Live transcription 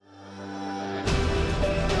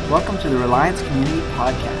Welcome to the Reliance Community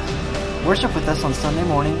Podcast. Worship with us on Sunday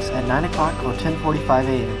mornings at 9 o'clock or 10:45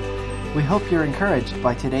 a.m. We hope you're encouraged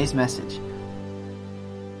by today's message.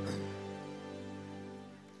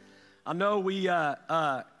 I know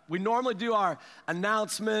we normally do our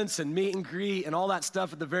announcements and meet and greet and all that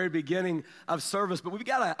stuff at the very beginning of service, but we've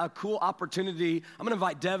got a cool opportunity. I'm going to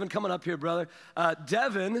invite Devin. Coming up here, brother.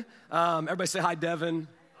 Devin, everybody say hi, Devin.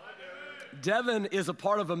 Devin is a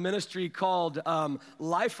part of a ministry called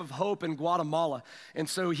Life of Hope in Guatemala. And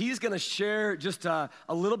so he's going to share just a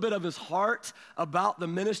little bit of his heart about the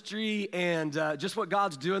ministry and just what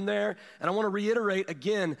God's doing there. And I want to reiterate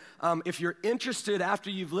again, if you're interested after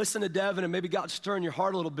you've listened to Devin and maybe God's stirring your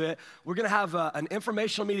heart a little bit, we're going to have an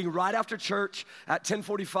informational meeting right after church at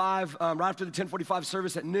 10:45, right after the 10:45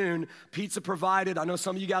 service at noon. Pizza provided. I know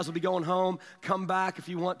some of you guys will be going home. Come back if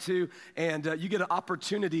you want to. And you get an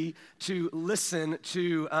opportunity to listen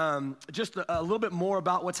to just a little bit more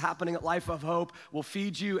about what's happening at Life of Hope. We'll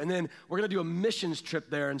feed you, and then we're going to do a missions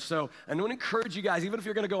trip there. And so I want to encourage you guys, even if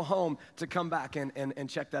you're going to go home, to come back and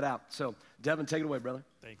check that out. So, Devin, take it away, brother.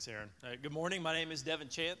 Thanks, Aaron. Good morning. My name is Devin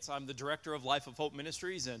Chance. I'm the director of Life of Hope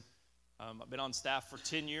Ministries, and I've been on staff for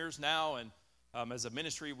 10 years now. And as a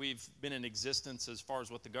ministry, we've been in existence, as far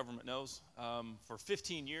as what the government knows, for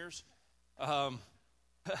 15 years.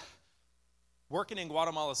 Working in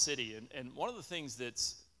Guatemala City, and one of the things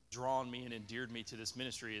that's drawn me and endeared me to this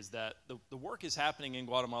ministry is that the work is happening in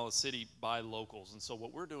Guatemala City by locals. And so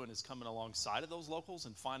what we're doing is coming alongside of those locals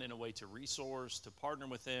and finding a way to resource, to partner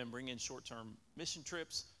with them, bring in short-term mission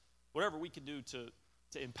trips, whatever we can do to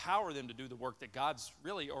empower them to do the work that God's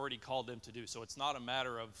really already called them to do. So it's not a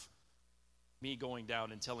matter of me going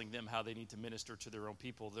down and telling them how they need to minister to their own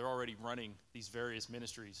people. They're already running these various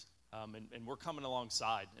ministries, and we're coming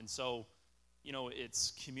alongside. And so, you know,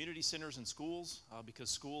 it's community centers and schools,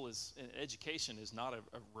 because education is not a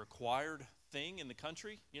required thing in the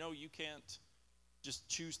country. You know, you can't just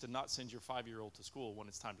choose to not send your 5-year-old to school when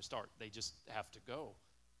it's time to start. They just have to go.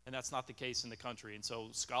 And that's not the case in the country. And so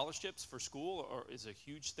scholarships for school is a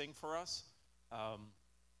huge thing for us.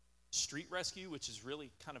 Street rescue, which is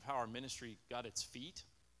really kind of how our ministry got its feet,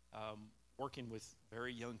 working with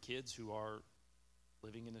very young kids who are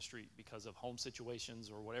living in the street because of home situations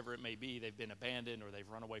or whatever it may be. They've been abandoned or they've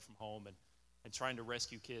run away from home, and trying to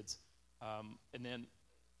rescue kids. And then,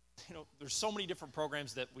 you know, there's so many different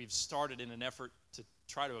programs that we've started in an effort to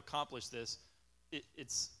try to accomplish this.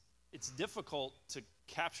 It's difficult to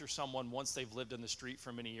capture someone once they've lived in the street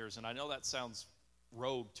for many years. And I know that sounds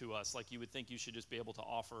rogue to us, like you would think you should just be able to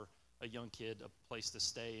offer a young kid a place to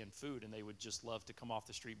stay and food, and they would just love to come off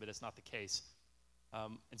the street, but it's not the case.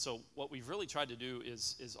 And so what we've really tried to do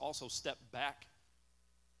is also step back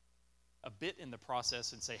a bit in the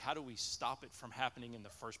process and say, how do we stop it from happening in the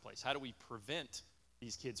first place? How do we prevent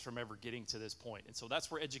these kids from ever getting to this point? And so that's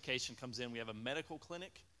where education comes in. We have a medical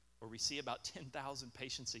clinic where we see about 10,000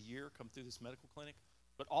 patients a year come through this medical clinic.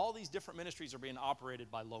 But all these different ministries are being operated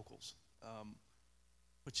by locals,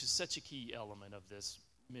 which is such a key element of this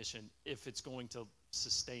mission if it's going to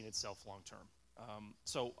sustain itself long term.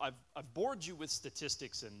 So I've bored you with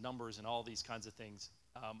statistics and numbers and all these kinds of things.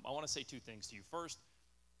 I want to say two things to you. First,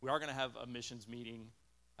 we are going to have a missions meeting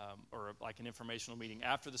or like an informational meeting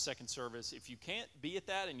after the second service. If you can't be at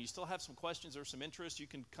that and you still have some questions or some interest, you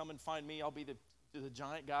can come and find me. I'll be the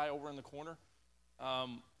giant guy over in the corner.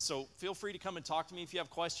 So feel free to come and talk to me if you have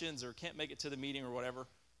questions or can't make it to the meeting or whatever.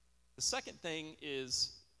 The second thing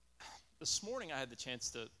is, this morning I had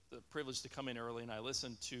the privilege to come in early, and I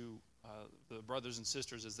listened to the brothers and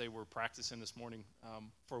sisters as they were practicing this morning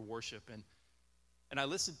for worship. And I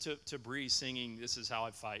listened to Bree singing, "This Is How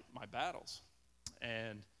I Fight My Battles."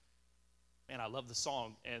 And I love the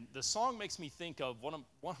song. And the song makes me think of one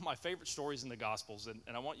of my favorite stories in the Gospels. And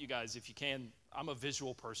I want you guys, if you can, I'm a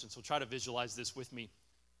visual person, so try to visualize this with me.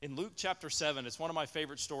 In Luke chapter 7, it's one of my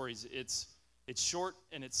favorite stories. It's short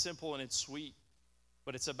and it's simple and it's sweet.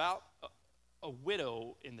 But it's about a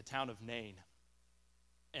widow in the town of Nain.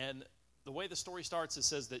 And the way the story starts, it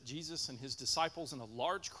says that Jesus and his disciples and a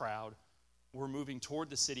large crowd were moving toward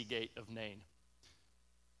the city gate of Nain.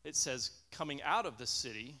 It says, coming out of the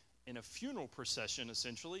city in a funeral procession,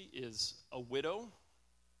 essentially, is a widow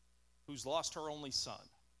who's lost her only son.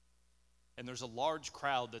 And there's a large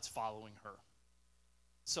crowd that's following her.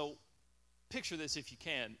 So picture this if you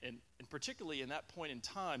can, and particularly in that point in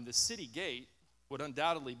time, the city gate would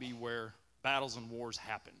undoubtedly be where battles and wars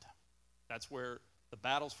happened. That's where the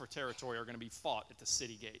battles for territory are going to be fought, at the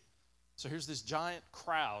city gate. So here's this giant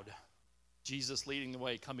crowd, Jesus leading the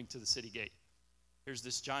way, coming to the city gate. Here's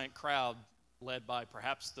this giant crowd led by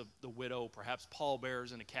perhaps the widow, perhaps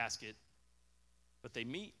pallbearers in a casket. but they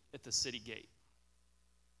meet at the city gate.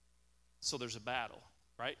 So there's a battle,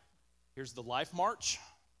 right? Here's the life march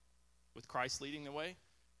with Christ leading the way,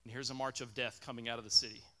 and here's a march of death coming out of the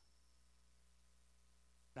city.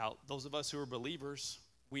 Now, those of us who are believers,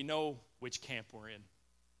 we know which camp we're in.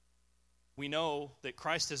 We know that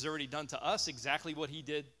Christ has already done to us exactly what he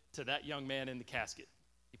did to that young man in the casket.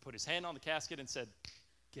 He put his hand on the casket and said,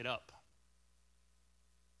 "Get up."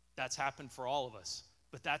 That's happened for all of us.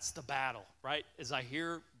 But that's the battle, right? As I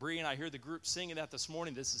hear Bree and I hear the group singing that this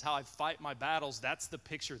morning, this is how I fight my battles. That's the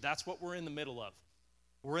picture. That's what we're in the middle of.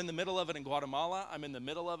 We're in the middle of it in Guatemala. I'm in the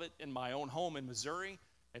middle of it in my own home in Missouri.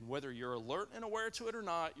 And whether you're alert and aware to it or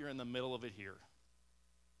not, you're in the middle of it here.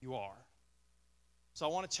 You are. So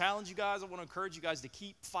I want to challenge you guys. I want to encourage you guys to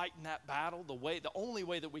keep fighting that battle. The only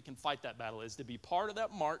way that we can fight that battle is to be part of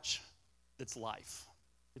that march that's life.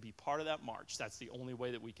 To be part of that march. That's the only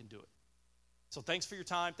way that we can do it. So thanks for your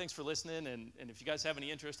time. Thanks for listening. And if you guys have any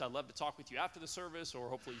interest, I'd love to talk with you after the service, or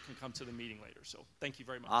hopefully you can come to the meeting later. So thank you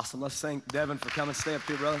very much. Awesome. Let's thank Devin for coming. Stay up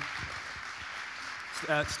here, brother.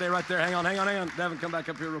 Stay right there. Hang on. Devin, come back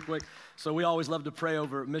up here real quick. So we always love to pray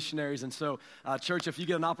over missionaries. And so, church, if you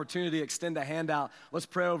get an opportunity to extend a handout, let's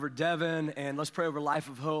pray over Devin and let's pray over Life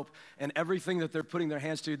of Hope and everything that they're putting their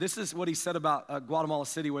hands to. This is what he said about Guatemala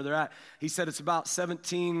City, where they're at. He said it's about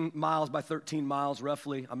 17 miles by 13 miles,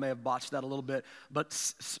 roughly. I may have botched that a little bit,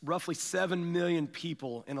 but roughly 7 million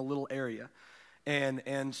people in a little area.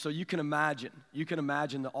 And so you can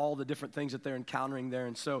imagine all the different things that they're encountering there.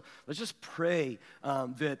 And so let's just pray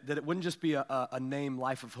that it wouldn't just be a name,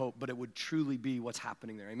 Life of Hope, but it would truly be what's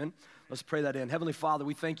happening there. Amen? Let's pray that in. Heavenly Father,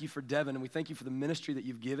 we thank you for Devin, and we thank you for the ministry that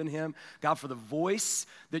you've given him. God, for the voice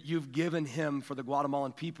that you've given him for the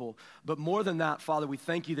Guatemalan people. But more than that, Father, we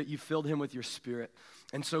thank you that you filled him with your Spirit.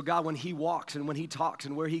 And so, God, when he walks and when he talks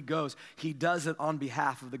and where he goes, he does it on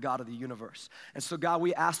behalf of the God of the universe. And so, God,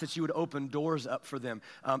 we ask that you would open doors up for them,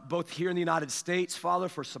 both here in the United States, Father,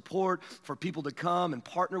 for support, for people to come and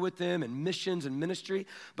partner with them in missions and ministry,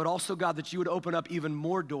 but also, God, that you would open up even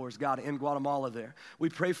more doors, God, in Guatemala there. We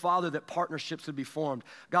pray, Father, that partnerships would be formed.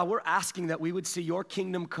 God, we're asking that we would see your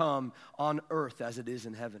kingdom come on earth as it is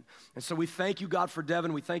in heaven. And so we thank you, God, for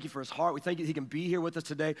Devin. We thank you for his heart. We thank you that he can be here with us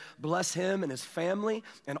today. Bless him and his family.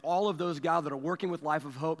 And all of those, God, that are working with Life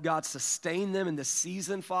of Hope, God, sustain them in this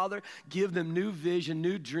season, Father. Give them new vision,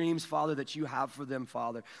 new dreams, Father, that you have for them,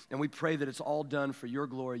 Father. And we pray that it's all done for your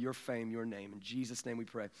glory, your fame, your name. In Jesus' name we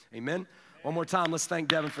pray. Amen. One more time, let's thank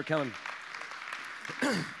Devin for coming.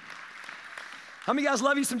 How many of you guys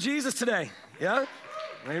love you some Jesus today? Yeah?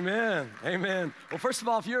 Amen. Amen. Well, first of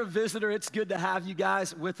all, if you're a visitor, it's good to have you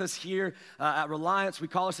guys with us here at Reliance. We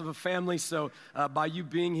call ourselves a family, so by you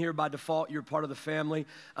being here, by default, you're part of the family.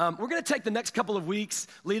 We're going to take the next couple of weeks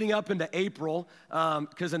leading up into April,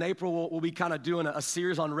 because in April, we'll be kind of doing a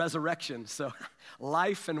series on resurrection, so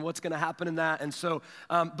life and what's going to happen in that. And so,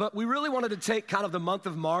 but we really wanted to take kind of the month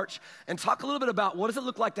of March and talk a little bit about what does it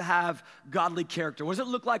look like to have godly character? What does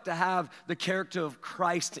it look like to have the character of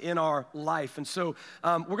Christ in our life? And so,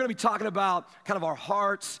 we're going to be talking about kind of our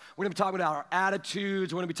hearts. We're going to be talking about our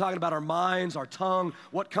attitudes. We're going to be talking about our minds, our tongue,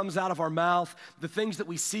 what comes out of our mouth, the things that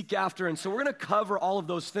we seek after. And so we're going to cover all of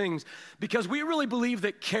those things because we really believe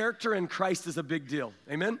that character in Christ is a big deal.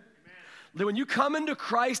 Amen? That when you come into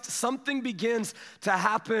Christ, something begins to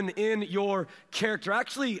happen in your character.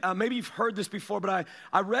 Actually, maybe you've heard this before, but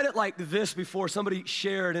I read it like this before. Somebody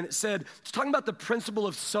shared, and it said, it's talking about the principle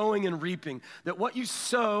of sowing and reaping, that what you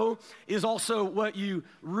sow is also what you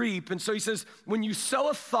reap. And so he says, when you sow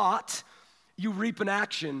a thought, you reap an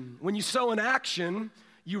action. When you sow an action,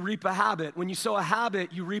 you reap a habit. When you sow a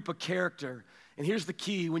habit, you reap a character. And here's the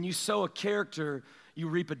key. When you sow a character, you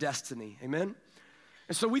reap a destiny. Amen?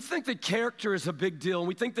 And so we think that character is a big deal, and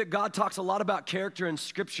we think that God talks a lot about character in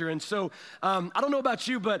Scripture. And so I don't know about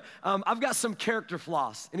you, but I've got some character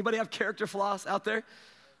flaws. Anybody have character flaws out there?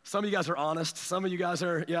 Some of you guys are honest. Some of you guys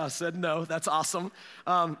said no. That's awesome.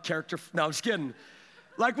 No, I'm just kidding.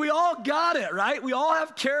 Like, we all got it, right? We all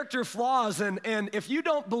have character flaws, and if you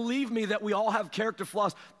don't believe me that we all have character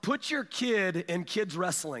flaws, put your kid in kids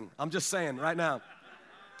wrestling. I'm just saying right now.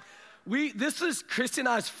 This is Christy and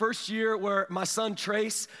I's first year where my son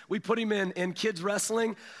Trace, we put him in kids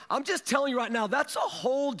wrestling. I'm just telling you right now, that's a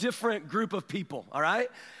whole different group of people, all right?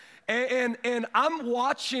 And I'm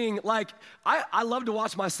watching, like, I love to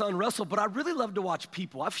watch my son wrestle, but I really love to watch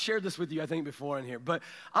people. I've shared this with you, I think, before in here. But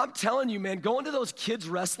I'm telling you, man, going to those kids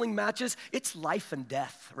wrestling matches, it's life and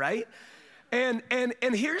death, right? And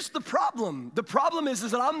here's the problem. The problem is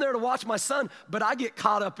that I'm there to watch my son, but I get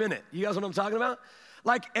caught up in it. You guys know what I'm talking about?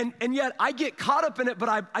 Like, and yet I get caught up in it, but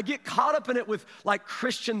I get caught up in it with like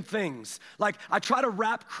Christian things. Like I try to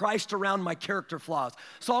wrap Christ around my character flaws.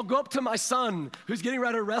 So I'll go up to my son who's getting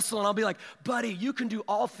ready to wrestle and I'll be like, buddy, you can do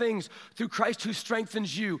all things through Christ who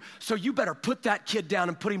strengthens you. So you better put that kid down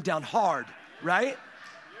and put him down hard, right?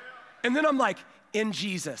 And then I'm like, in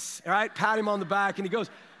Jesus, all right? Pat him on the back and he goes,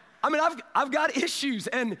 I mean, I've got issues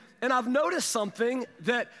and I've noticed something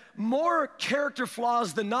that more character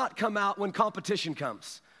flaws than not come out when competition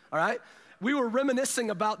comes, all right? We were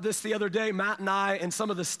reminiscing about this the other day, Matt and I and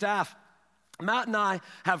some of the staff. Matt and I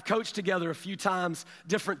have coached together a few times,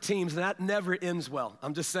 different teams, and that never ends well,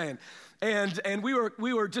 I'm just saying. And we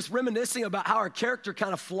were just reminiscing about how our character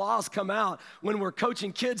kind of flaws come out when we're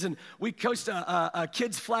coaching kids. And we coached a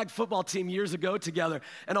kids flag football team years ago together.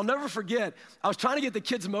 And I'll never forget, I was trying to get the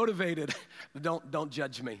kids motivated. Don't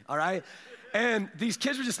judge me, all right? And these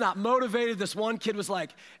kids were just not motivated. This one kid was like,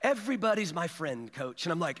 everybody's my friend, coach.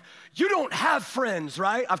 And I'm like, you don't have friends,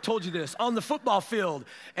 right? I've told you this, on the football field.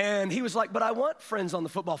 And he was like, but I want friends on the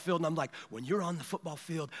football field. And I'm like, when you're on the football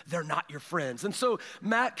field, they're not your friends. And so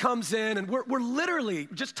Matt comes in, and we're literally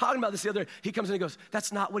just talking about this the other day. He comes in and he goes,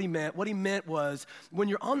 that's not what he meant. What he meant was, when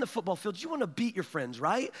you're on the football field, you want to beat your friends,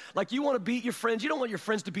 right? Like you want to beat your friends. You don't want your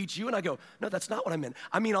friends to beat you. And I go, no, that's not what I meant.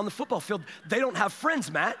 I mean, on the football field, they don't have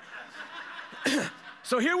friends, Matt.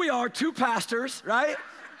 So here we are, two pastors, right?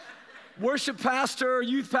 Worship pastor,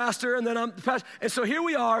 youth pastor, and then I'm the pastor. And so here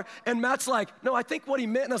we are, and Matt's like, no, I think what he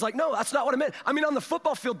meant. And I was like, no, that's not what I meant. I mean, on the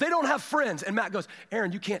football field, they don't have friends. And Matt goes,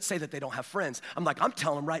 Aaron, you can't say that they don't have friends. I'm like, I'm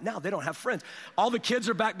telling them right now, they don't have friends. All the kids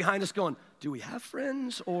are back behind us going, do we have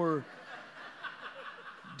friends or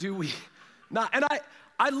do we not? And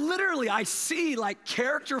I see like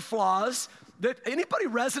character flaws that anybody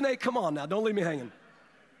resonate? Come on now, don't leave me hanging.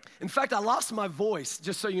 In fact, I lost my voice,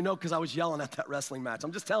 just so you know, because I was yelling at that wrestling match.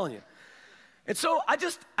 I'm just telling you. And so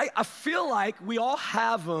I feel like we all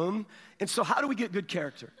have them. And so how do we get good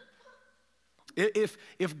character?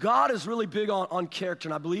 If God is really big on character,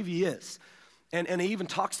 and I believe he is, and he even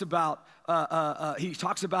talks about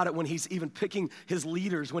it when he's even picking his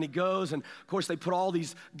leaders, when he goes, and of course they put all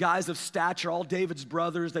these guys of stature, all David's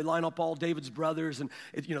brothers, they line up all David's brothers, and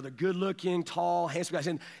they're good looking, tall, handsome guys,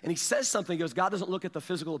 and he says something, he goes, God doesn't look at the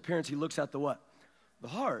physical appearance, he looks at the what? The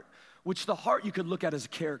heart, which the heart you could look at as a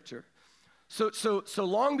character. So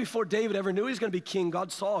long before David ever knew he was going to be king,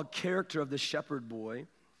 God saw a character of this shepherd boy,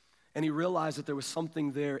 and he realized that there was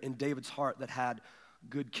something there in David's heart that had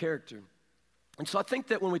good character. And so I think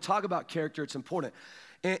that when we talk about character, it's important.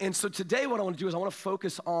 And so today what I want to do is I want to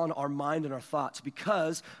focus on our mind and our thoughts,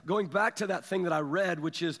 because going back to that thing that I read,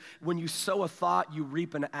 which is when you sow a thought, you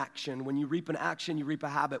reap an action. When you reap an action, you reap a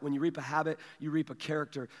habit. When you reap a habit, you reap a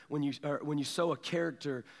character. When you sow a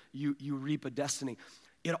character, you reap a destiny.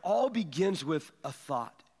 It all begins with a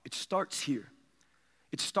thought. It starts here.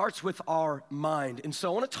 It starts with our mind. And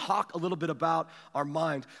so I want to talk a little bit about our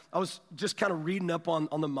mind. I was just kind of reading up on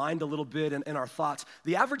the mind a little bit and our thoughts.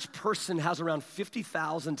 The average person has around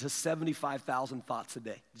 50,000 to 75,000 thoughts a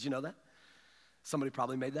day. Did you know that? Somebody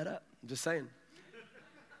probably made that up. I'm just saying.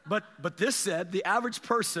 But this said, the average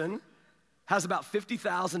person has about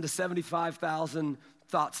 50,000 to 75,000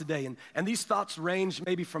 thoughts a day. And these thoughts range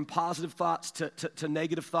maybe from positive thoughts to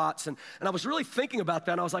negative thoughts. And I was really thinking about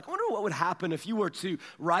that, and I was like, I wonder what would happen if you were to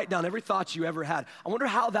write down every thought you ever had. I wonder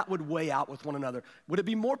how that would weigh out with one another. Would it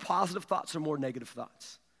be more positive thoughts or more negative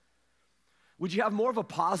thoughts? Would you have more of a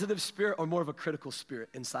positive spirit or more of a critical spirit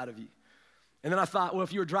inside of you? And then I thought, well,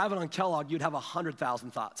 if you were driving on Kellogg, you'd have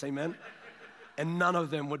 100,000 thoughts, amen? And none of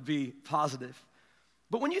them would be positive.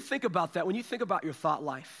 But when you think about that, when you think about your thought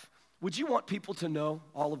life, would you want people to know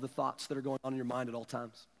all of the thoughts that are going on in your mind at all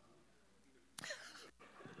times?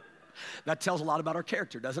 That tells a lot about our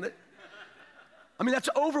character, doesn't it? I mean, that's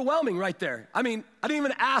overwhelming right there. I mean, I didn't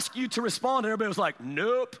even ask you to respond, and everybody was like,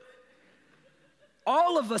 nope.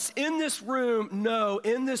 All of us in this room know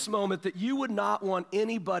in this moment that you would not want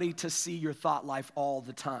anybody to see your thought life all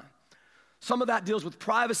the time. Some of that deals with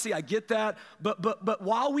privacy, I get that, but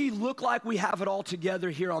while we look like we have it all together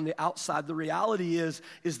here on the outside, the reality is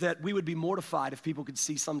that we would be mortified if people could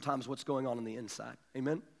see sometimes what's going on the inside,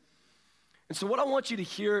 amen? And so what I want you to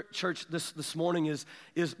hear, church, this morning is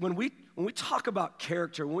when we talk about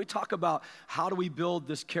character, when we talk about how do we build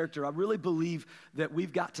this character, I really believe that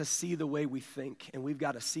we've got to see the way we think, and we've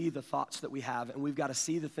got to see the thoughts that we have, and we've got to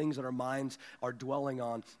see the things that our minds are dwelling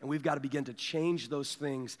on, and we've got to begin to change those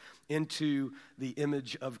things into the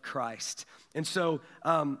image of Christ. And so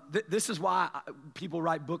this is why people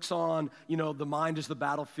write books on, the mind is the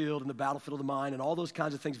battlefield and the battlefield of the mind and all those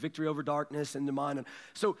kinds of things, victory over darkness and the mind. And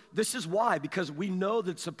so this is why, Because we know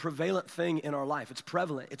that it's a prevalent thing in our life. It's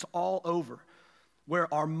prevalent. It's all over,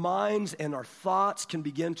 where our minds and our thoughts can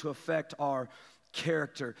begin to affect our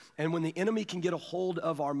character. And when the enemy can get a hold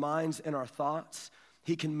of our minds and our thoughts,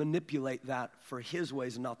 he can manipulate that for his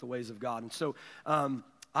ways and not the ways of God. And so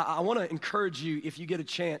I want to encourage you, if you get a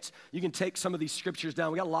chance, you can take some of these scriptures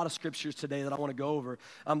down. We got a lot of scriptures today that I want to go over.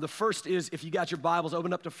 The first is, if you got your Bibles,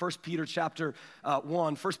 open up to 1 Peter chapter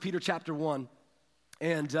 1. 1 Peter chapter 1.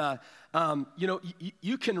 And,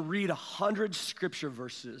 you can read 100 scripture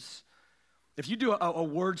verses. If you do a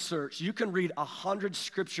word search, you can read 100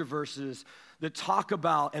 scripture verses that talk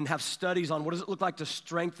about and have studies on what does it look like to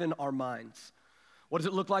strengthen our minds. What does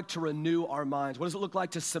it look like to renew our minds? What does it look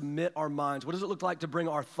like to submit our minds? What does it look like to bring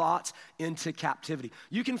our thoughts into captivity?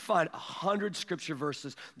 You can find 100 scripture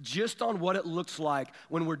verses just on what it looks like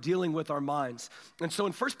when we're dealing with our minds. And so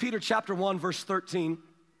in 1 Peter chapter 1, verse 13,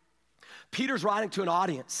 Peter's writing to an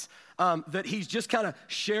audience that he's just kind of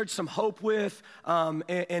shared some hope with.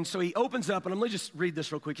 And so he opens up, and let me just read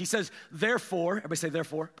this real quick. He says, therefore, everybody say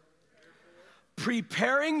therefore.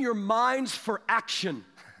 Preparing your minds for action.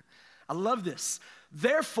 I love this.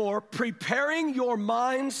 Therefore, preparing your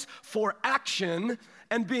minds for action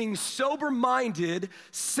and being sober-minded,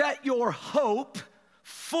 set your hope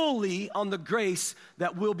fully on the grace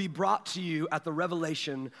that will be brought to you at the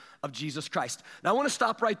revelation of Jesus Christ. Now, I want to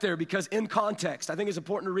stop right there because in context, I think it's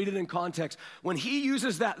important to read it in context. When he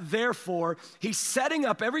uses that therefore, he's setting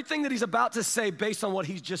up everything that he's about to say based on what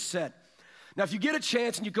he's just said. Now, if you get a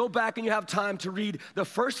chance and you go back and you have time to read the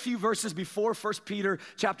first few verses before 1 Peter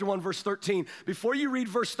chapter 1, verse 13, before you read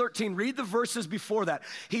verse 13, read the verses before that.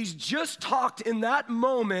 He's just talked in that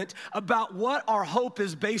moment about what our hope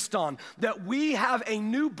is based on, that we have a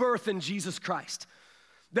new birth in Jesus Christ.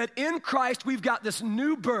 That in Christ we've got this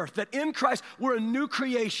new birth, that in Christ we're a new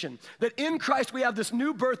creation, that in Christ we have this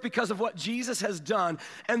new birth because of what Jesus has done,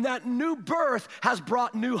 and that new birth has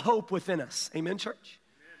brought new hope within us. Amen, church?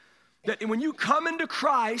 That when you come into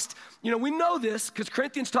Christ, we know this because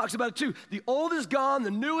Corinthians talks about it too. The old is gone, the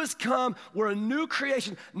new has come. We're a new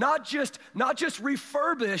creation, not just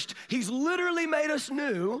refurbished. He's literally made us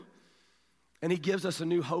new, and he gives us a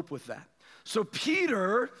new hope with that. So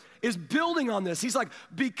Peter is building on this. He's like,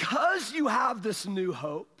 because you have this new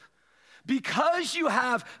hope, because you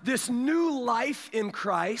have this new life in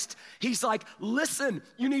Christ, he's like, listen,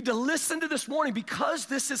 you need to listen to this morning because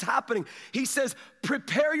this is happening. He says,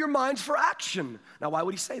 prepare your minds for action. Now, why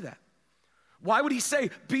would he say that? Why would he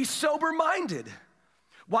say, be sober-minded?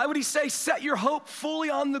 Why would he say, set your hope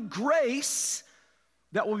fully on the grace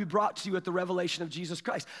that will be brought to you at the revelation of Jesus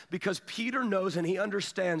Christ? Because Peter knows and he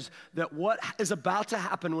understands that what is about to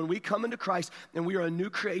happen when we come into Christ and we are a new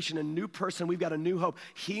creation, a new person, we've got a new hope.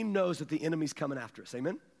 He knows that the enemy's coming after us.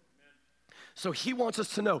 Amen? So he wants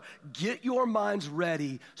us to know, get your minds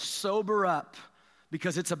ready, sober up,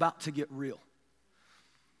 because it's about to get real.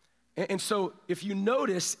 And so if you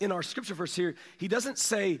notice in our scripture verse here, he doesn't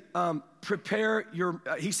say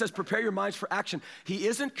he says prepare your minds for action. He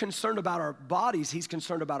isn't concerned about our bodies, he's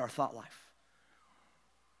concerned about our thought life.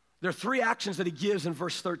 There are three actions that he gives in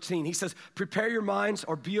verse 13. He says, prepare your minds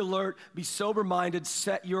or be alert, be sober-minded,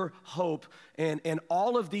 set your hope. And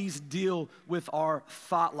all of these deal with our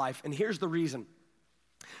thought life. And here's the reason.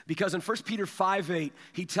 Because in 1 Peter 5:8,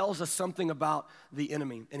 he tells us something about the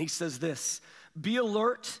enemy. And he says this, be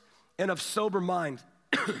alert and of sober mind.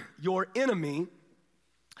 Your enemy,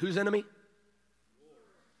 whose enemy?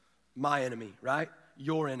 My enemy, right?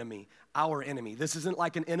 Your enemy, our enemy. This isn't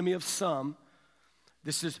like an enemy of some.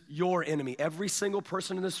 This is your enemy. Every single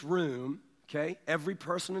person in this room, okay? Every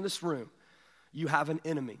person in this room, you have an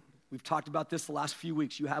enemy. We've talked about this the last few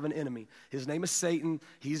weeks. You have an enemy. His name is Satan.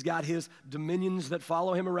 He's got his dominions that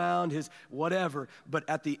follow him around, his whatever. But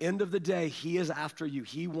at the end of the day, he is after you.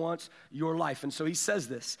 He wants your life. And so he says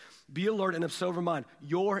this, be alert and of sober mind.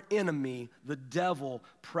 Your enemy, the devil,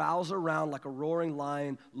 prowls around like a roaring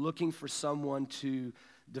lion looking for someone to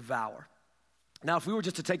devour. Now, if we were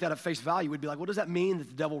just to take that at face value, we'd be like, what does that mean that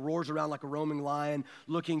the devil roars around like a roaming lion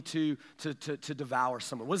looking to devour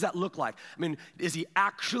someone? What does that look like? I mean, is he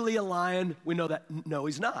actually a lion? We know that, no,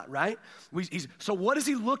 he's not, right? So what is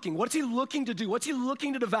he looking? What's he looking to do? What's he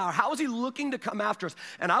looking to devour? How is he looking to come after us?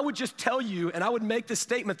 And I would just tell you, and I would make this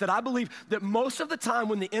statement that I believe that most of the time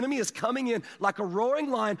when the enemy is coming in like a roaring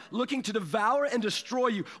lion looking to devour and destroy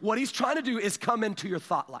you, what he's trying to do is come into your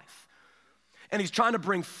thought life. And he's trying to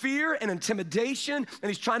bring fear and intimidation, and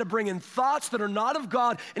he's trying to bring in thoughts that are not of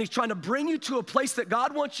God, and he's trying to bring you to a place that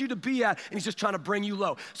God wants you to be at, and he's just trying to bring you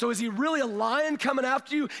low. So is he really a lion coming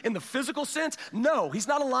after you in the physical sense? No, he's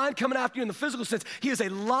not a lion coming after you in the physical sense. He is a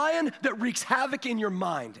lion that wreaks havoc in your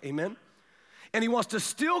mind, amen? And he wants to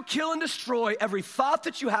steal, kill, and destroy every thought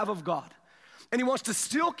that you have of God. And he wants to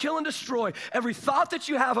steal, kill, and destroy every thought that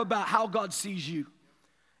you have about how God sees you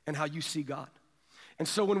and how you see God. And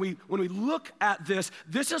so when we look at this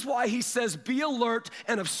is why he says, be alert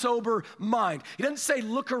and of sober mind. He doesn't say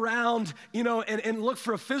look around, and look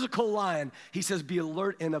for a physical lion. He says be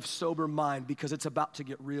alert and of sober mind, because it's about to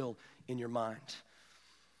get real in your mind.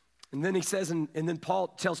 And then he says, and then Paul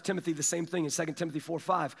tells Timothy the same thing in 2 Timothy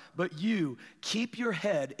 4:5. But you, keep your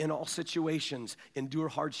head in all situations, endure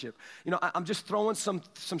hardship. I'm just throwing some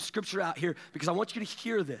scripture out here because I want you to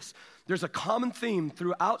hear this. There's a common theme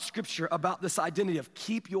throughout scripture about this identity of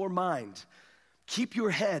keep your mind, keep your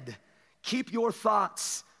head, keep your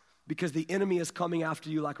thoughts, because the enemy is coming after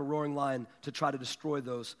you like a roaring lion to try to destroy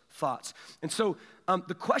those thoughts. And so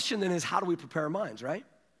the question then is, how do we prepare our minds, right?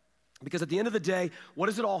 Because at the end of the day, what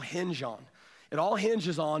does it all hinge on? It all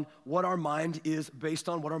hinges on what our mind is based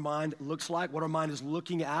on, what our mind looks like, what our mind is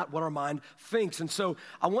looking at, what our mind thinks. And so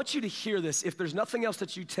I want you to hear this. If there's nothing else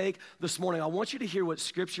that you take this morning, I want you to hear what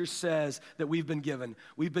Scripture says that we've been given.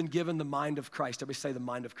 We've been given the mind of Christ. Everybody say the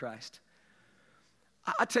mind of Christ.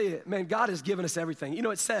 I tell you, man, God has given us everything.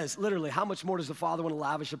 It says literally, how much more does the Father want to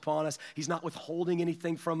lavish upon us? He's not withholding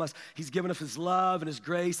anything from us. He's given us his love and his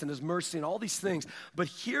grace and his mercy and all these things. But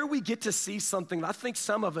here we get to see something that I think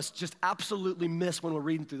some of us just absolutely miss when we're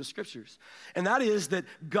reading through the scriptures. And that is that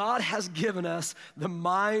God has given us the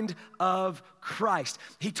mind of Christ.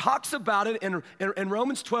 He talks about it in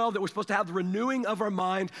Romans 12 that we're supposed to have the renewing of our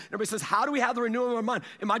mind. Everybody says, how do we have the renewing of our mind?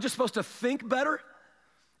 Am I just supposed to think better?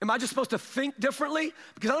 Am I just supposed to think differently?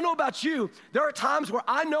 Because I don't know about you, there are times where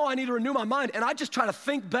I know I need to renew my mind and I just try to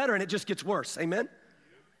think better and it just gets worse, amen?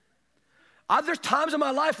 There's times in my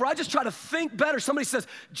life where I just try to think better. Somebody says,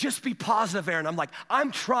 just be positive, Aaron. I'm like, I'm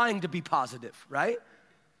trying to be positive, right?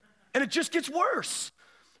 And it just gets worse.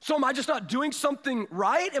 So am I just not doing something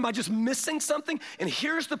right? Am I just missing something? And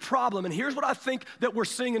here's the problem, and here's what I think that we're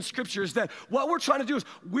seeing in Scripture is that what we're trying to do is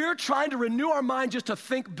we're trying to renew our mind just to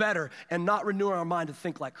think better and not renew our mind to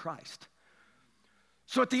think like Christ.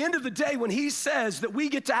 So at the end of the day, when he says that we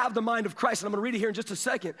get to have the mind of Christ, and I'm gonna read it here in just a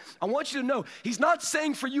second, I want you to know, he's not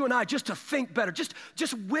saying for you and I just to think better, just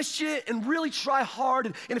wish it and really try hard,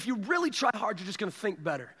 and if you really try hard, you're just gonna think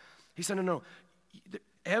better. He said, no.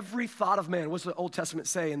 Every thought of man, what's the Old Testament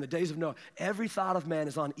say in the days of Noah? Every thought of man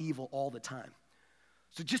is on evil all the time.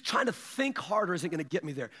 So just trying to think harder isn't gonna get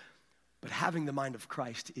me there. But having the mind of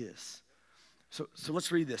Christ is. So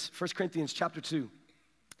let's read this. 1 Corinthians chapter 2.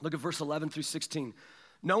 Look at verse 11 through 16.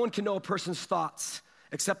 No one can know a person's thoughts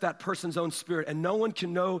except that person's own spirit. And no one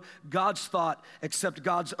can know God's thought except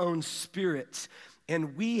God's own spirit.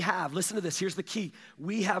 And we have, listen to this, here's the key.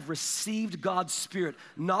 We have received God's Spirit,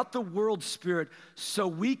 not the world's spirit, so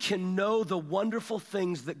we can know the wonderful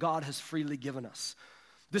things that God has freely given us.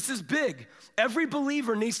 This is big. Every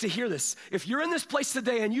believer needs to hear this. If you're in this place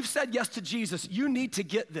today and you've said yes to Jesus, you need to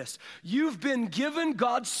get this. You've been given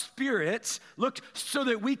God's Spirit, look, so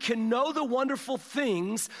that we can know the wonderful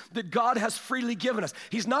things that God has freely given us.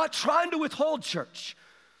 He's not trying to withhold, church.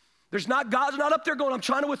 God's not up there going, I'm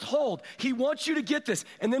trying to withhold. He wants you to get this.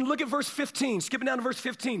 And then look at verse 15, skipping down to verse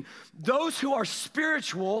 15. Those who are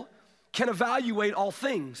spiritual can evaluate all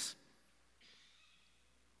things.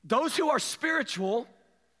 Those who are spiritual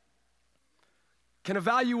can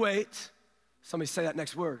evaluate, somebody say that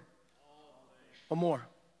next word. One more.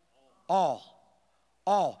 All.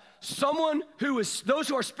 Those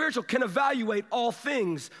who are spiritual can evaluate all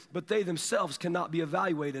things, but they themselves cannot be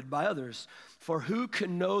evaluated by others. For who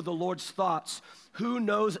can know the Lord's thoughts? Who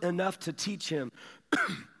knows enough to teach him?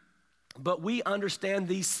 But we understand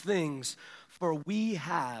these things, for we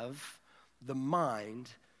have the mind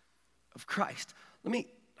of Christ. Let me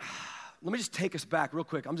just take us back real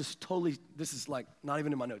quick. This is like not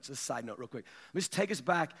even in my notes, this is a side note real quick. Let me just take us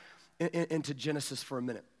back into Genesis for a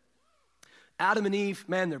minute. Adam and Eve,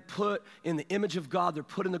 man, they're put in the image of God. They're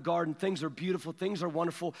put in the garden. Things are beautiful. Things are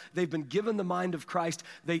wonderful. They've been given the mind of Christ.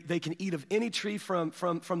 They can eat of any tree from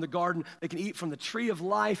the garden. They can eat from the tree of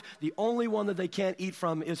life. The only one that they can't eat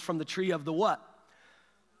from is from the tree of the what?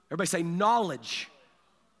 Everybody say knowledge.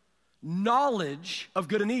 Knowledge of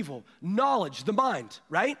good and evil. Knowledge, the mind,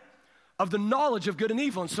 right? Of the knowledge of good and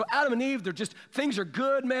evil. And so Adam and Eve, things are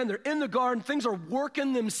good, man. They're in the garden. Things are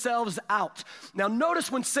working themselves out. Now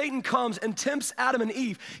notice when Satan comes and tempts Adam and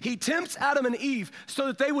Eve, he tempts Adam and Eve so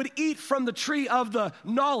that they would eat from the tree of the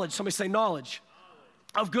knowledge. Somebody say knowledge.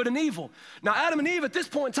 Of good and evil. Now Adam and Eve at this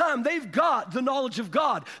point in time, they've got the knowledge of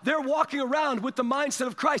God. They're walking around with the mindset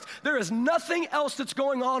of Christ. There is nothing else that's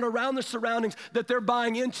going on around their surroundings that they're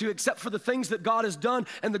buying into except for the things that God has done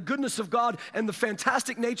and the goodness of God and the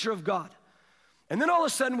fantastic nature of God. And then all of a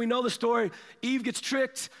sudden, we know the story. Eve gets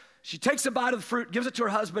tricked. She takes a bite of the fruit, gives it to her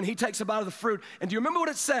husband. He takes a bite of the fruit. And do you remember what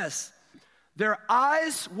it says? Their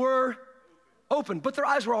eyes were opened, but their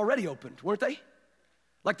eyes were already opened, weren't they?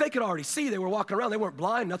 Like they could already see. They were walking around. They weren't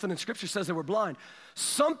blind. Nothing in Scripture says they were blind.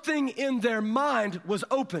 Something in their mind was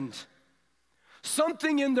opened.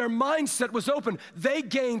 Something in their mindset was open. They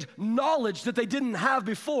gained knowledge that they didn't have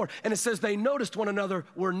before. And it says they noticed one another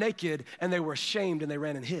were naked and they were ashamed and they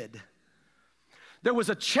ran and hid. There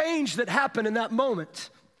was a change that happened in that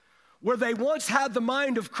moment where they once had the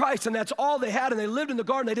mind of Christ and that's all they had, and they lived in the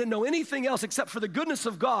garden. They didn't know anything else except for the goodness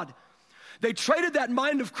of God. They traded that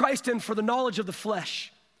mind of Christ in for the knowledge of the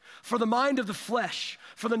flesh, for the mind of the flesh,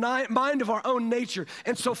 for the mind of our own nature.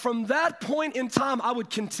 And so from that point in time, I would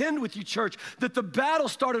contend with you, church, that the battle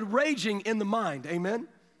started raging in the mind. Amen?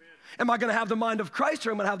 Am I going to have the mind of Christ,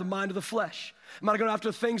 or am I going to have the mind of the flesh? Am I going after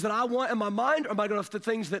the things that I want in my mind, or am I going after the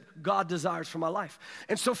things that God desires for my life?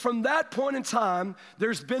 And so from that point in time,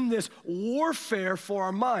 there's been this warfare for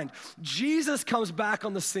our mind. Jesus comes back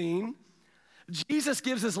on the scene. Jesus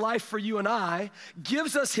gives his life for you and I,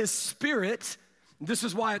 gives us his Spirit. This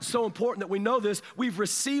is why it's so important that we know this. We've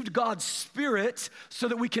received God's Spirit so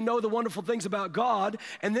that we can know the wonderful things about God.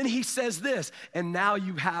 And then he says this, and now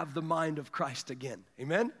you have the mind of Christ again.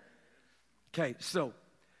 Amen? Okay, so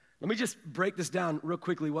let me just break this down real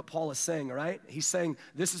quickly, what Paul is saying, all right? He's saying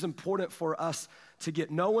this is important for us to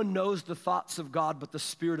get. No one knows the thoughts of God but the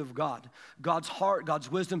Spirit of God. God's heart,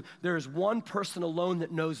 God's wisdom. There is one person alone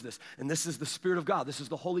that knows this, and this is the Spirit of God. This is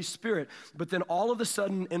the Holy Spirit. But then all of a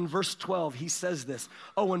sudden in verse 12, he says this,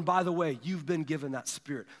 oh, and by the way, you've been given that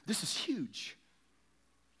Spirit. This is huge.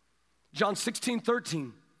 John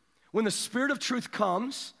 16:13, when the Spirit of truth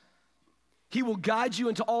comes, he will guide you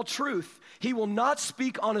into all truth. He will not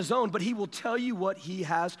speak on his own, but he will tell you what he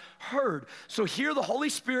has heard. So here the Holy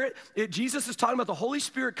Spirit, Jesus is talking about the Holy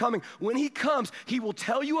Spirit coming. When he comes, he will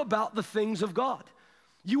tell you about the things of God.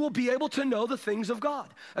 You will be able to know the things of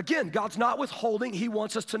God. Again, God's not withholding. He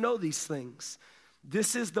wants us to know these things.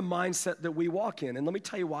 This is the mindset that we walk in. And let me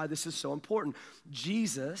tell you why this is so important.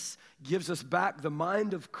 Jesus gives us back the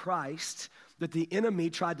mind of Christ that the enemy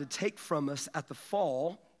tried to take from us at the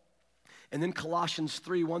fall. And then Colossians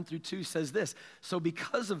 3:1-2 says this, so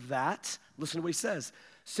because of that, listen to what he says,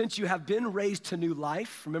 since you have been raised to new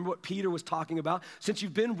life, remember what Peter was talking about, since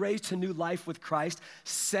you've been raised to new life with Christ,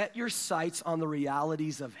 set your sights on the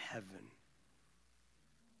realities of heaven,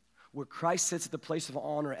 where Christ sits at the place of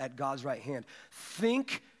honor at God's right hand.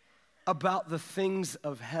 Think about the things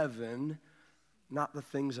of heaven, not the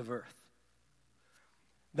things of earth.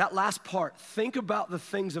 That last part, think about the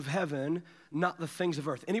things of heaven, not the things of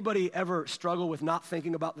earth. Anybody ever struggle with not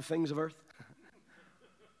thinking about the things of earth?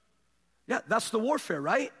 Yeah, that's the warfare,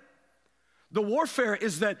 right? The warfare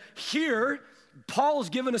is that here, Paul's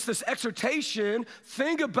given us this exhortation,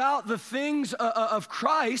 think about the things of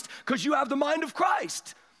Christ because you have the mind of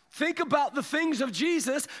Christ. Think about the things of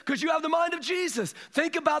Jesus because you have the mind of Jesus.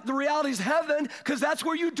 Think about the realities of heaven because that's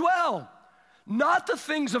where you dwell. Not the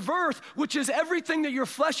things of earth, which is everything that your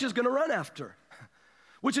flesh is going to run after,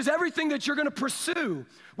 which is everything that you're going to pursue,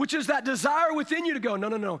 which is that desire within you to go,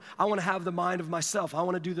 no, I want to have the mind of myself. I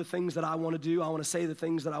want to do the things that I want to do. I want to say the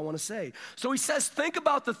things that I want to say. So he says, think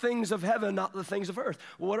about the things of heaven, not the things of earth.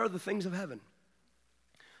 Well, what are the things of heaven?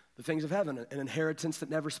 The things of heaven, an inheritance that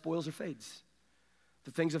never spoils or fades.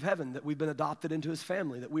 The things of heaven, that we've been adopted into his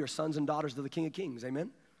family, that we are sons and daughters of the King of Kings,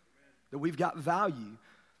 amen? That we've got value.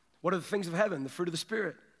 What are the things of heaven? The fruit of the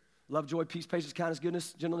Spirit. Love, joy, peace, patience, kindness,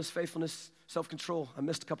 goodness, gentleness, faithfulness, self-control. I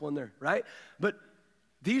missed a couple in there, right? But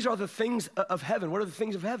these are the things of heaven. What are the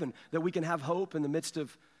things of heaven? That we can have hope in the midst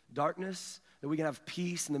of darkness, that we can have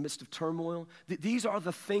peace in the midst of turmoil. These are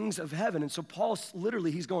the things of heaven. And so Paul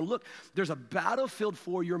literally, he's going, look, there's a battlefield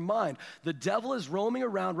for your mind. The devil is roaming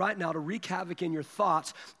around right now to wreak havoc in your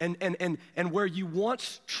thoughts, and where you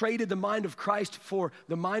once traded the mind of Christ for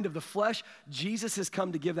the mind of the flesh, Jesus has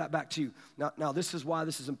come to give that back to you. Now this is why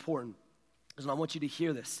this is important, because I want you to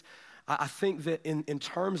hear this. I think that in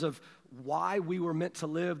terms of why we were meant to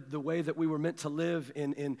live the way that we were meant to live,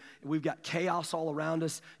 we've got chaos all around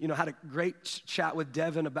us. You know, had a great chat with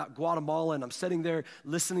Devin about Guatemala, and I'm sitting there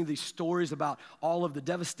listening to these stories about all of the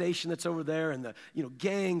devastation that's over there, and the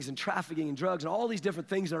gangs and trafficking and drugs and all these different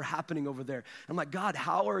things that are happening over there. I'm like, God,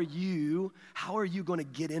 how are you going to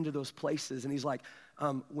get into those places? And he's like,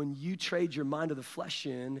 when you trade your mind of the flesh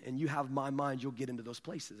in and you have my mind, you'll get into those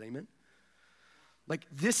places, amen? Like,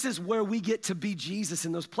 this is where we get to be Jesus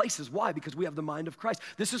in those places. Why? Because we have the mind of Christ.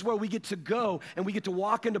 This is where we get to go and we get to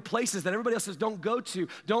walk into places that everybody else says don't go to.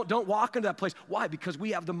 Don't walk into that place. Why? Because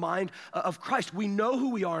we have the mind of Christ. We know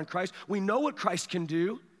who we are in Christ. We know what Christ can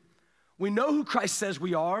do. We know who Christ says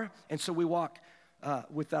we are, and so we walk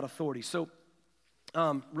with that authority. So,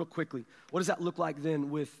 real quickly, what does that look like then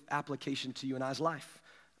with application to you and I's life?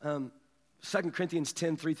 2 Corinthians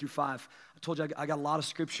 10, 3 through 5. I told you I got a lot of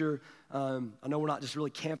scripture. I know we're not just really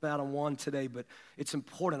camping out on one today, but it's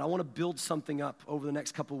important. I want to build something up over the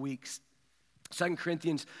next couple weeks. 2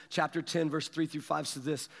 Corinthians chapter 10, verse 3 through 5 says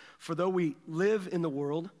this: "For though we live in the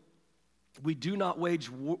world, we do not wage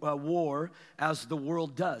war as the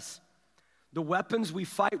world does. The weapons we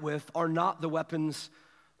fight with are not the weapons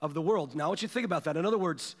of the world." Now, I want you to think about that. In other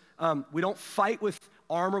words, we don't fight with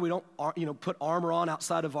armor. We don't, put armor on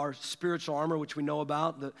outside of our spiritual armor, which we know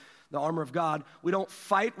about, the armor of God. We don't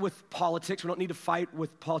fight with politics. We don't need to fight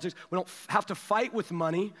with politics. We don't have to fight with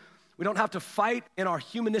money. We don't have to fight in our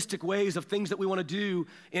humanistic ways of things that we want to do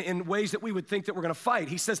in ways that we would think that we're going to fight.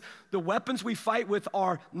 He says the weapons we fight with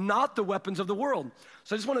are not the weapons of the world.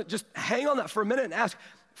 So I just want to hang on that for a minute and ask,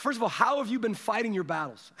 first of all, how have you been fighting your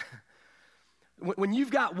battles? When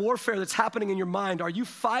you've got warfare that's happening in your mind, are you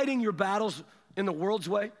fighting your battles in the world's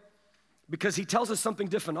way? Because he tells us something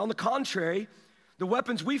different. On the contrary, the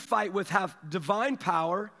weapons we fight with have divine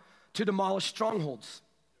power to demolish strongholds.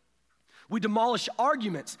 We demolish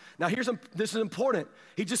arguments. Now this is important.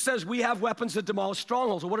 He just says we have weapons that demolish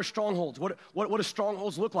strongholds. Well, what are strongholds? What do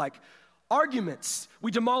strongholds look like? Arguments. We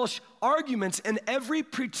demolish arguments and every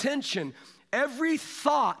pretension, every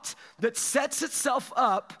thought that sets itself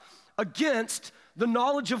up against the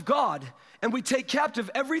knowledge of God. And we take captive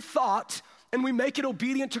every thought and we make it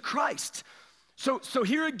obedient to Christ. So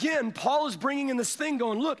here again, Paul is bringing in this thing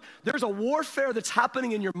going, look, there's a warfare that's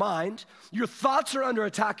happening in your mind. Your thoughts are under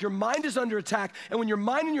attack. Your mind is under attack. And when your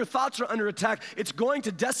mind and your thoughts are under attack, it's going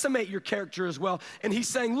to decimate your character as well. And he's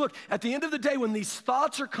saying, look, at the end of the day, when these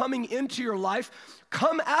thoughts are coming into your life,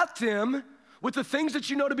 come at them with the things that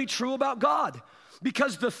you know to be true about God.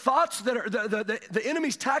 Because the thoughts that are, the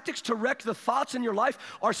enemy's tactics to wreck the thoughts in your life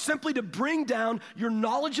are simply to bring down your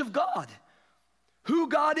knowledge of God, who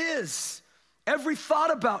God is, every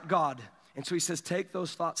thought about God. And so he says, take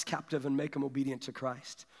those thoughts captive and make them obedient to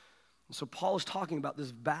Christ. And so Paul is talking about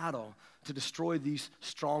this battle to destroy these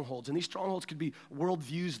strongholds. And these strongholds could be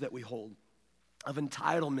worldviews that we hold of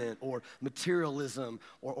entitlement or materialism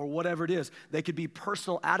or whatever it is. They could be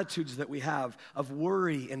personal attitudes that we have of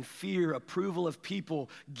worry and fear, approval of people,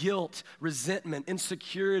 guilt, resentment,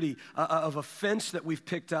 insecurity, of offense that we've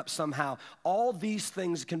picked up somehow. All these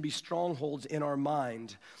things can be strongholds in our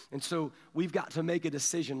mind. And so we've got to make a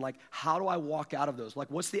decision, like, how do I walk out of those? Like,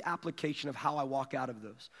 what's the application of how I walk out of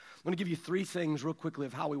those? I'm going to give you 3 things real quickly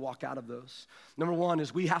of how we walk out of those. Number 1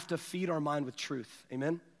 is we have to feed our mind with truth.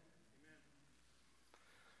 Amen?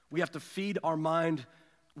 We have to feed our mind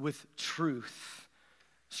with truth.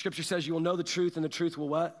 Scripture says you will know the truth and the truth will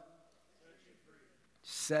what?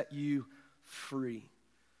 Set you free.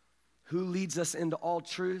 Who leads us into all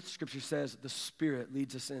truth? Scripture says the Spirit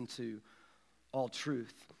leads us into all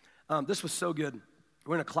truth. This was so good.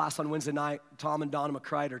 We're in a class on Wednesday night. Tom and Donna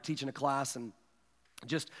McCride are teaching a class and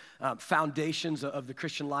just foundations of the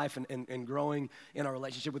Christian life and growing in our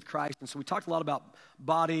relationship with Christ. And so we talked a lot about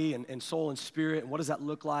body and soul and spirit and what does that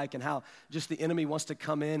look like and how just the enemy wants to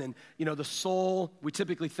come in. And, the soul, we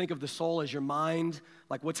typically think of the soul as your mind,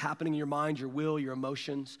 like what's happening in your mind, your will, your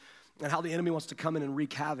emotions, and how the enemy wants to come in and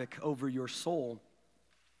wreak havoc over your soul.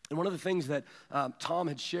 And one of the things that Tom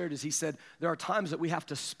had shared is he said, there are times that we have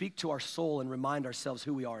to speak to our soul and remind ourselves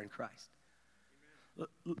who we are in Christ.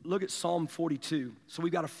 Look at Psalm 42. So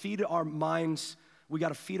we've got to feed our minds. We got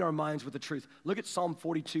to feed our minds with the truth. Look at Psalm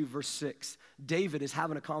 42, verse 6. David is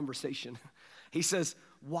having a conversation. He says,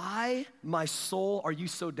 why, my soul, are you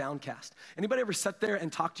so downcast? Anybody ever sit there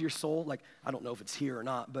and talk to your soul? Like, I don't know if it's here or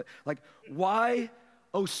not, but like, why,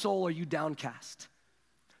 oh soul, are you downcast?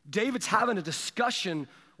 David's having a discussion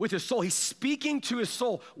with his soul. He's speaking to his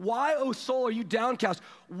soul. Why, oh soul, are you downcast?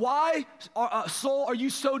 Why, soul, are you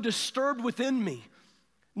so disturbed within me?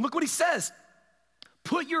 Look what he says.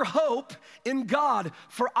 Put your hope in God,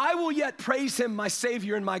 for I will yet praise him, my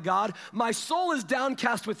Savior and my God. My soul is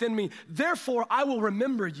downcast within me, therefore I will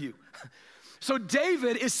remember you. So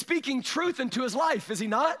David is speaking truth into his life, is he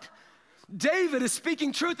not? David is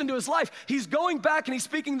speaking truth into his life. He's going back and he's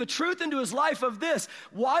speaking the truth into his life of this.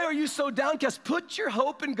 Why are you so downcast? Put your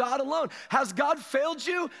hope in God alone. Has God failed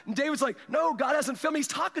you? And David's like, no, God hasn't failed me. He's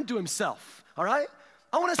talking to himself, all right?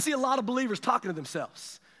 I want to see a lot of believers talking to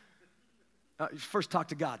themselves. First talk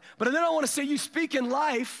to God. But then I want to see you speaking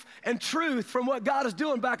life and truth from what God is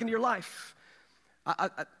doing back into your life.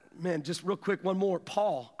 Man, just real quick, one more.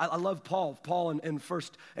 Paul. I love Paul. Paul in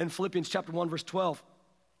Philippians chapter 1, verse 12.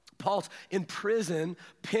 Paul's in prison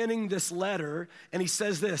penning this letter, and he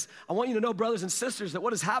says this: I want you to know, brothers and sisters, that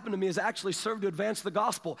what has happened to me has actually served to advance the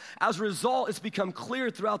gospel. As a result, it's become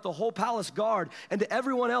clear throughout the whole palace guard and to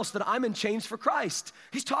everyone else that I'm in chains for Christ.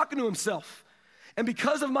 He's talking to himself. And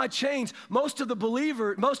because of my chains, most of the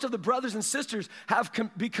brothers and sisters have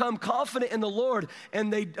become confident in the Lord,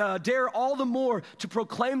 and they dare all the more to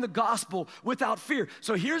proclaim the gospel without fear.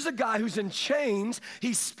 So here's a guy who's in chains.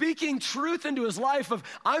 He's speaking truth into his life of,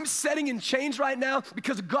 I'm sitting in chains right now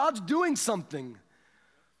because God's doing something.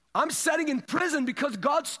 I'm sitting in prison because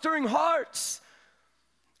God's stirring hearts.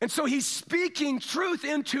 And so he's speaking truth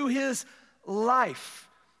into his life.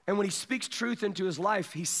 And when he speaks truth into his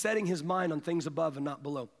life, he's setting his mind on things above and not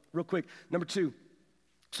below. Real quick, number 2.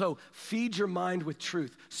 So feed your mind with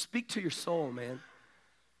truth. Speak to your soul, man.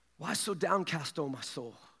 Why so downcast, O my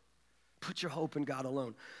soul? Put your hope in God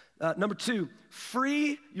alone. Number 2,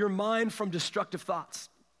 free your mind from destructive thoughts.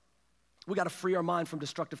 We got to free our mind from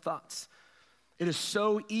destructive thoughts. It is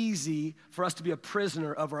so easy for us to be a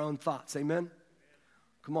prisoner of our own thoughts. Amen?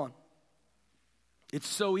 Come on. It's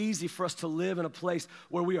so easy for us to live in a place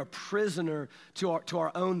where we are prisoner to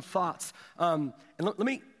our own thoughts. And let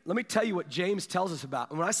me tell you what James tells us about.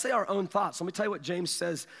 And when I say our own thoughts, let me tell you what James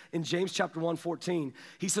says in James chapter 1:14.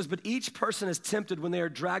 He says, but each person is tempted when they are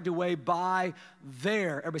dragged away by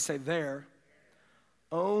everybody say their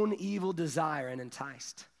own evil desire and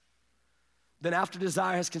enticed. Then after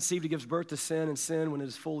desire has conceived, it gives birth to sin, and sin, when it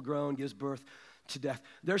is full grown, gives birth to death.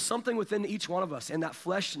 There's something within each one of us in that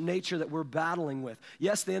flesh nature that we're battling with.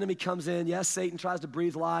 Yes, the enemy comes in. Yes, Satan tries to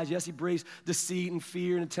breathe lies. Yes, he breathes deceit and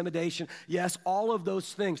fear and intimidation. Yes, all of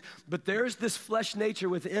those things. But there's this flesh nature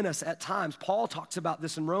within us at times. Paul talks about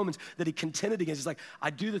this in Romans that he contended against. He's like, I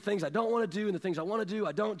do the things I don't want to do, and the things I want to do,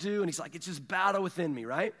 I don't do. And he's like, it's just battle within me,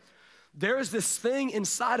 right? There is this thing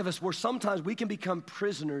inside of us where sometimes we can become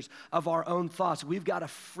prisoners of our own thoughts. We've got to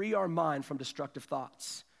free our mind from destructive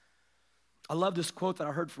thoughts. I love this quote that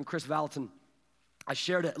I heard from Chris Valentin. I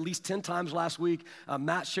shared it at least 10 times last week.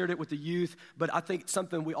 Matt shared it with the youth, but I think it's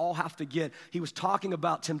something we all have to get. He was talking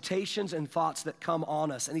about temptations and thoughts that come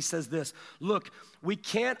on us, and he says this: look, we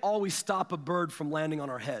can't always stop a bird from landing on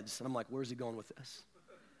our heads. And I'm like, where's he going with this?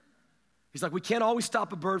 He's like, we can't always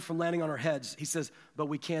stop a bird from landing on our heads. He says, but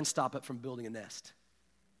we can stop it from building a nest.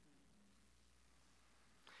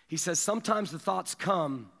 He says, sometimes the thoughts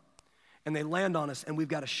come and they land on us and we've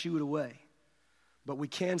got to shoo it away. But we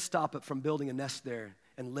can stop it from building a nest there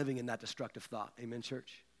and living in that destructive thought. Amen,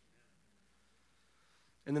 church?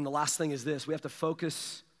 And then the last thing is this: we have to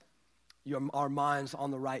focus our minds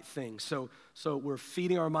on the right things. So we're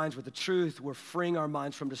feeding our minds with the truth. We're freeing our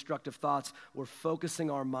minds from destructive thoughts. We're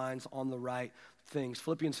focusing our minds on the right things.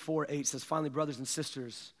 Philippians 4:8 says, finally, brothers and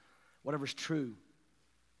sisters, whatever is true,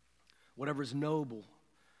 whatever is noble,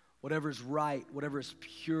 whatever is right, whatever is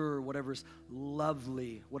pure, whatever is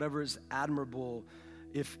lovely, whatever is admirable,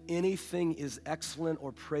 if anything is excellent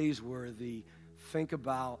or praiseworthy, think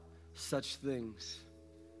about such things.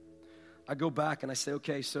 I go back and I say,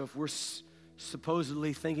 okay, so if we're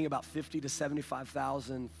supposedly thinking about 50 to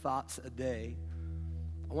 75,000 thoughts a day,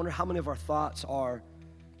 I wonder how many of our thoughts are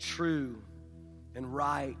true and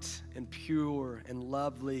right and pure and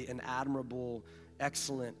lovely and admirable,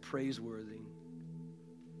 excellent, praiseworthy.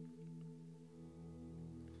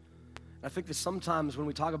 I think that sometimes when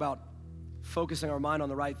we talk about focusing our mind on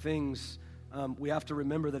the right things, we have to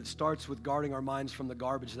remember that it starts with guarding our minds from the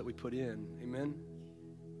garbage that we put in. Amen?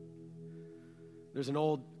 There's an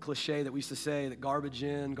old cliche that we used to say that garbage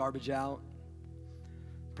in, garbage out.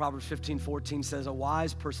 Proverbs 15:14 says, a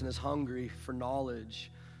wise person is hungry for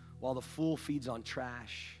knowledge, while the fool feeds on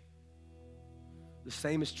trash. The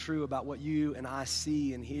same is true about what you and I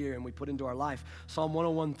see and hear and we put into our life. Psalm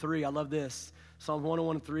 101:3, I love this. Psalm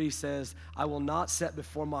 101:3 says, I will not set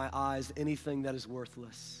before my eyes anything that is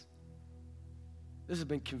worthless. This has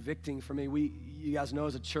been convicting for me. You guys know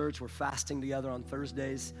as a church, we're fasting together on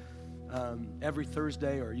Thursdays. Every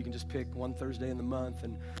Thursday, or you can just pick one Thursday in the month,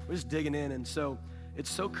 and we're just digging in. And so it's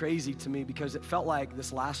so crazy to me because it felt like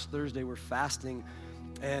this last Thursday we're fasting,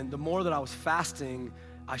 and the more that I was fasting,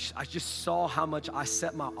 I just saw how much I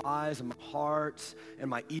set my eyes and my heart and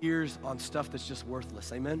my ears on stuff that's just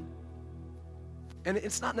worthless. Amen? And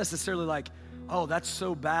it's not necessarily like, oh, that's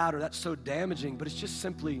so bad or that's so damaging, but it's just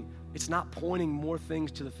simply, it's not pointing more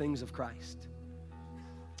things to the things of Christ.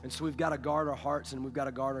 And so we've got to guard our hearts and we've got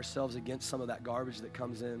to guard ourselves against some of that garbage that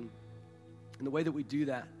comes in. And the way that we do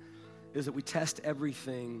that is that we test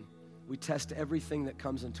everything. We test everything that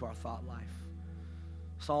comes into our thought life.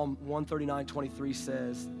 Psalm 139:23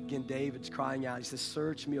 says, again, David's crying out. He says,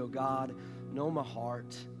 search me, O God, know my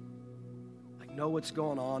heart. Like, know what's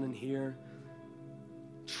going on in here.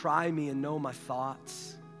 Try me and know my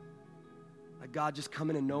thoughts. Like, God, just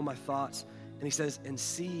come in and know my thoughts. And he says, and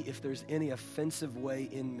see if there's any offensive way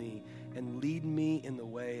in me, and lead me in the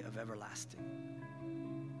way of everlasting.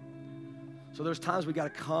 So there's times we got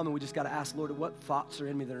to come and we just got to ask, Lord, what thoughts are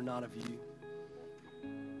in me that are not of you?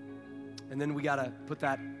 And then we got to put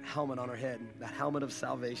that helmet on our head, that helmet of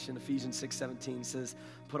salvation. Ephesians 6:17 says,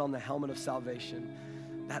 put on the helmet of salvation.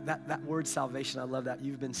 That word salvation, I love that.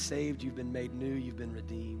 You've been saved, you've been made new, you've been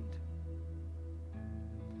redeemed.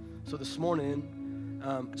 So this morning,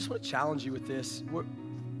 I just want to challenge you with this. We're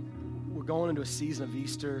going into a season of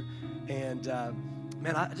Easter, and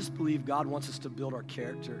man, I just believe God wants us to build our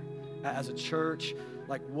character as a church,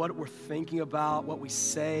 like what we're thinking about, what we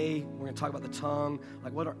say. We're going to talk about the tongue,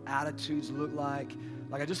 like what our attitudes look like.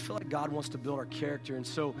 Like, I just feel like God wants to build our character. And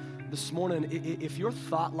so this morning, if your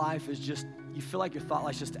thought life is just, you feel like your thought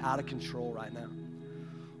life's just out of control right now,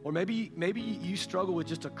 or maybe you struggle with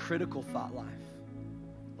just a critical thought life.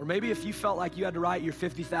 Or maybe if you felt like you had to write your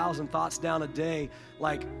 50,000 thoughts down a day,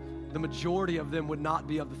 like the majority of them would not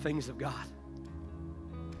be of the things of God.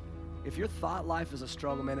 If your thought life is a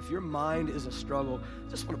struggle, man, if your mind is a struggle, I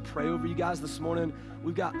just want to pray over you guys this morning.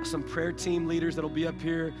 We've got some prayer team leaders that'll be up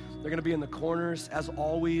here. They're going to be in the corners. As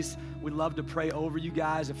always, we'd love to pray over you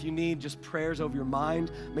guys. If you need just prayers over your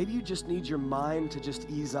mind, maybe you just need your mind to just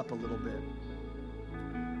ease up a little bit.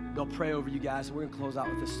 They'll pray over you guys, and we're going to close out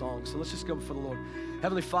with this song. So let's just go before the Lord.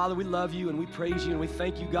 Heavenly Father, we love you, and we praise you, and we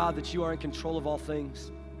thank you, God, that you are in control of all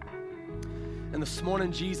things. And this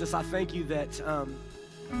morning, Jesus, I thank you that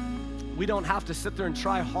we don't have to sit there and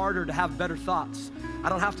try harder to have better thoughts. I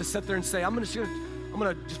don't have to sit there and say, I'm gonna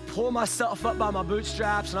just pull myself up by my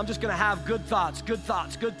bootstraps, and I'm just gonna have good thoughts, good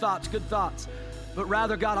thoughts, good thoughts, good thoughts. But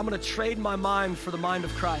rather, God, I'm gonna trade my mind for the mind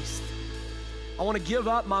of Christ. I want to give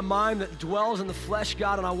up my mind that dwells in the flesh,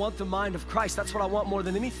 God, and I want the mind of Christ. That's what I want more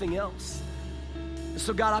than anything else. And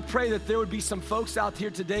so, God, I pray that there would be some folks out here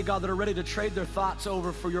today, God, that are ready to trade their thoughts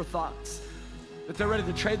over for your thoughts, that they're ready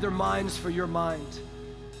to trade their minds for your mind.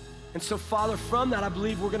 And so, Father, from that, I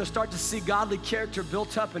believe we're going to start to see godly character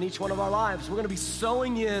built up in each one of our lives. We're going to be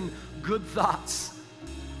sowing in good thoughts,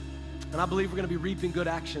 and I believe we're going to be reaping good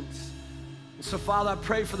actions. And so, Father, I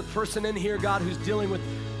pray for the person in here, God, who's dealing with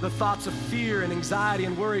the thoughts of fear and anxiety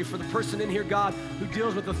and worry, for the person in here, God, who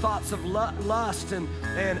deals with the thoughts of lust and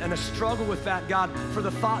a struggle with that, God, for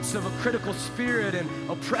the thoughts of a critical spirit and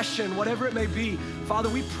oppression, whatever it may be. Father,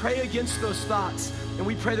 we pray against those thoughts, and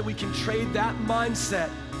we pray that we can trade that mindset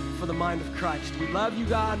for the mind of Christ. We love you,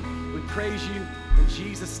 God. We praise you in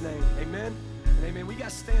Jesus' name. Amen and amen. We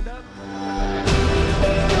guys stand up.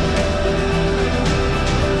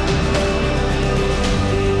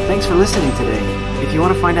 Thanks for listening today. If you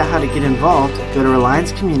want to find out how to get involved, go to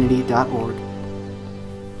reliancecommunity.org.